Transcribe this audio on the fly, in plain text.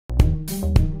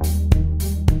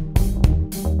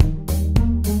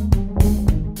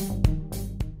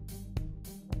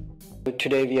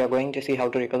today we are going to see how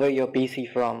to recover your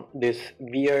PC from this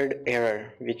weird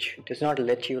error which does not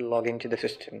let you log into the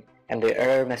system. And the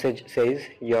error message says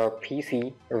your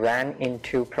PC ran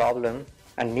into problem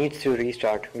and needs to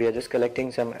restart. We are just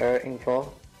collecting some error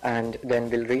info and then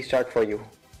we'll restart for you.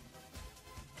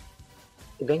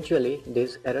 Eventually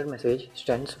this error message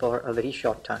stands for a very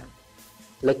short time.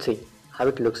 Let's see how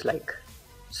it looks like.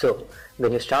 So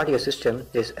when you start your system,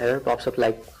 this error pops up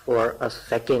like for a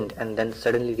second and then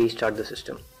suddenly restart the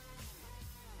system.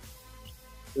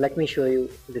 Let me show you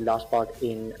the last part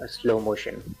in a slow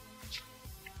motion.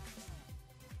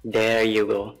 There you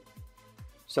go.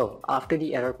 So after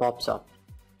the error pops up,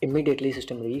 immediately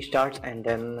system restarts and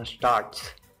then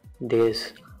starts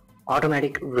this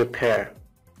automatic repair.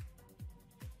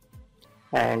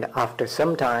 And after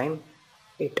some time,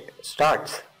 it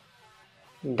starts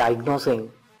diagnosing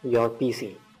your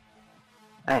PC,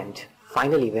 and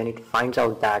finally when it finds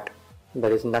out that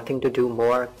there is nothing to do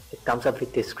more, it comes up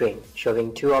with this screen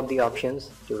showing two of the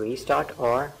options, to restart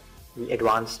or the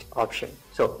advanced option.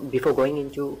 So before going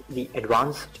into the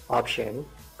advanced option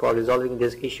for resolving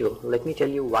this issue, let me tell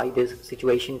you why this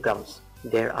situation comes.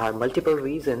 There are multiple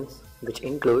reasons, which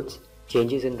includes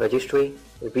changes in registry,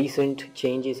 recent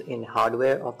changes in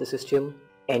hardware of the system,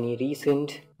 any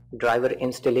recent driver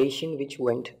installation which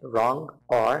went wrong,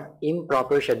 or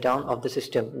improper shutdown of the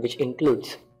system, which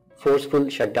includes forceful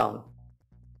shutdown.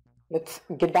 Let's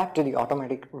get back to the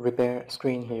automatic repair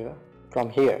screen here. From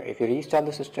here, if you restart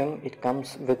the system, it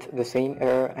comes with the same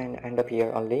error and end up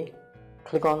here only.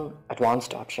 Click on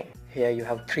advanced option. Here you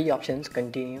have three options: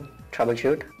 continue,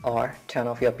 troubleshoot, or turn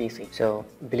off your PC. So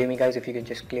believe me guys, if you could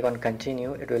just click on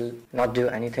continue, it will not do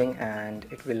anything and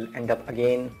it will end up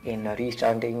again in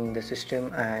restarting the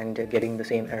system and getting the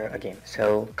same error again.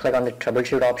 So click on the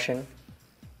troubleshoot option.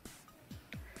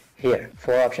 Here,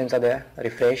 four options are there.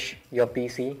 Refresh your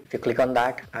PC. If you click on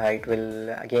that, it will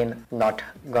again not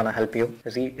gonna help you.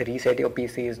 Reset your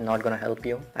PC is not gonna help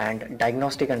you. And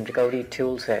diagnostic and recovery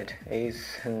tool set is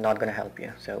not gonna help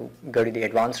you. So go to the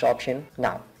advanced option.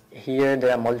 Now, here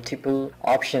there are multiple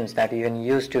options that you can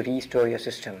use to restore your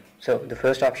system. So the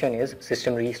first option is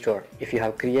system restore. If you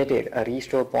have created a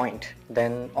restore point,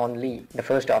 then only the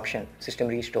first option, system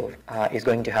restore, is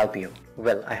going to help you.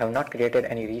 Well, I have not created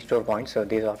any restore points, so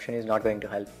this option is not going to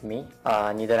help me.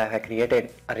 Neither have I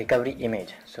created a recovery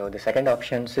image. So the second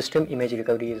option, system image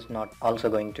recovery, is not also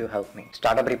going to help me.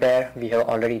 Startup repair, we have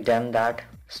already done that.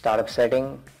 Startup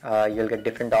setting, you'll get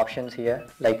different options here,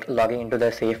 like logging into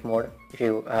the safe mode. If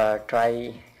you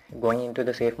try going into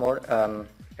the safe mode,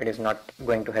 it is not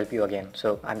going to help you again.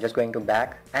 So I'm just going to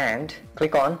back and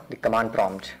click on the command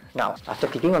prompt. Now, after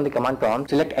clicking on the command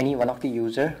prompt, select any one of the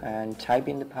user and type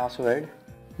in the password.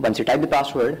 Once you type the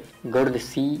password, go to the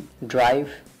C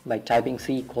drive by typing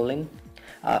C:.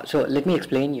 So let me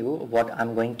explain you what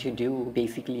I'm going to do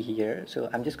basically here. So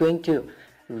I'm just going to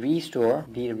restore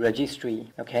the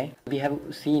registry. Okay, we have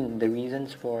seen the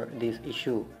reasons for this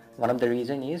issue. One of the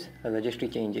reason is registry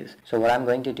changes. So what I'm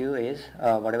going to do is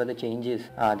whatever the changes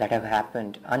that have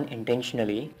happened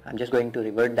unintentionally, I'm just going to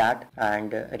revert that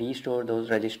and restore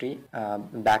those registry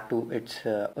back to its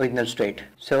original state.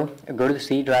 So go to the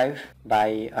C drive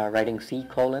by writing C:,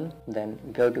 then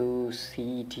go to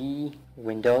cd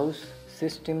Windows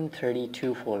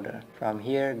System32 folder. From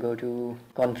here, go to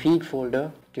config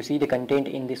folder. To see the content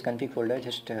in this config folder,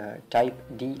 just type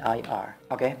dir.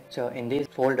 Okay, so in this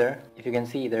folder, if you can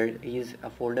see, there is a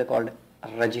folder called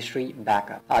registry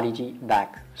backup, reg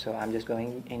back. So I'm just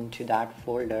going into that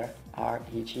folder,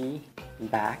 reg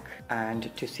back,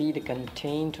 and to see the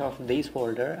content of this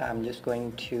folder, I'm just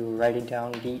going to write it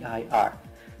down, dir.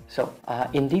 So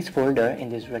in this folder, in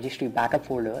this registry backup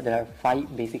folder, there are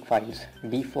 5 basic files: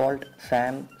 default,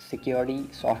 SAM, security,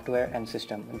 software, and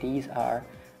system. These are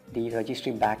the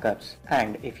registry backups.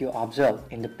 And if you observe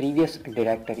in the previous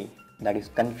directory, that is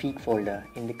config folder,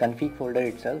 in the config folder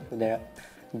itself,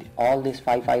 all these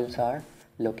 5 files are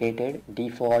located: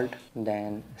 default,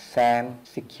 then SAM,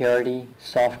 security,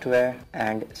 software,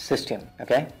 and system.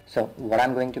 Okay, so what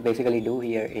I'm going to basically do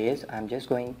here is I'm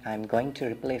going to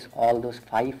replace all those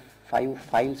five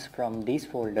files from this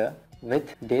folder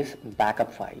with these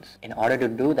backup files. In order to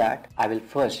do that, I will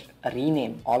first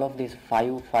rename all of these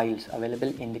 5 files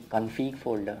available in the config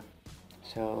folder.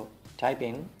 So type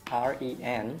in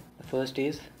ren. The first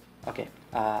is, okay,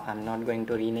 I'm not going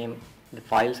to rename the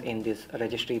files in this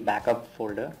registry backup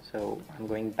folder, so I'm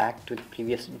going back to the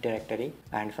previous directory,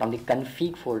 and from the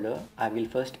config folder I will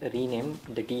first rename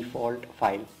the default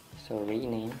file. So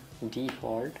rename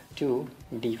default to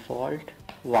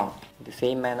default1. The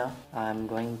same manner I'm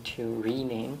going to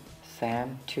rename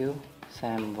SAM to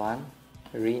SAM1,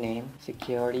 rename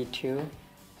security to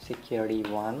security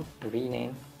 1,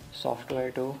 rename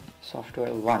software to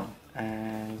software 1,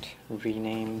 and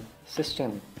rename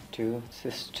system to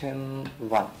system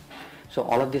 1. So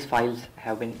all of these files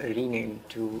have been renamed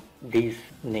to these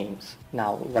names.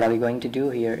 Now what are we going to do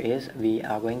here is we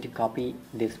are going to copy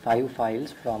these 5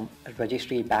 files from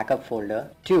registry backup folder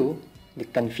to the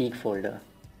config folder.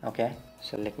 Okay,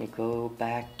 so let me go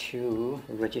back to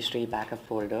registry backup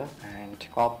folder and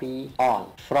copy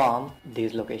all from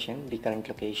this location, the current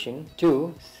location,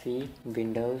 to C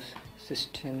Windows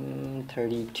system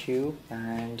 32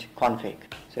 and config.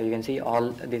 So you can see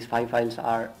all these 5 files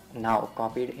are now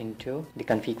copied into the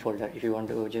config folder. If you want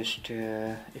to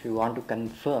if you want to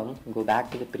confirm, go back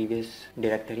to the previous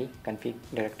directory, config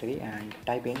directory, and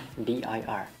type in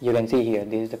dir. You can see here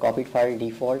this is the copied file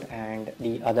default, and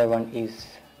the other one is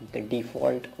the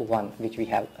default one which we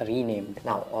have renamed.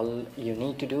 Now all you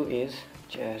need to do is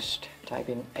just type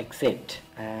in exit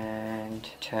and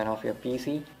turn off your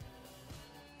PC.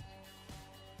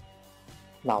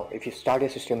 Now if you start your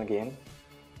system again,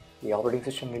 the operating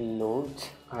system will load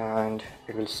and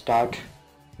it will start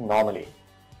normally.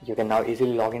 You can now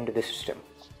easily log into the system.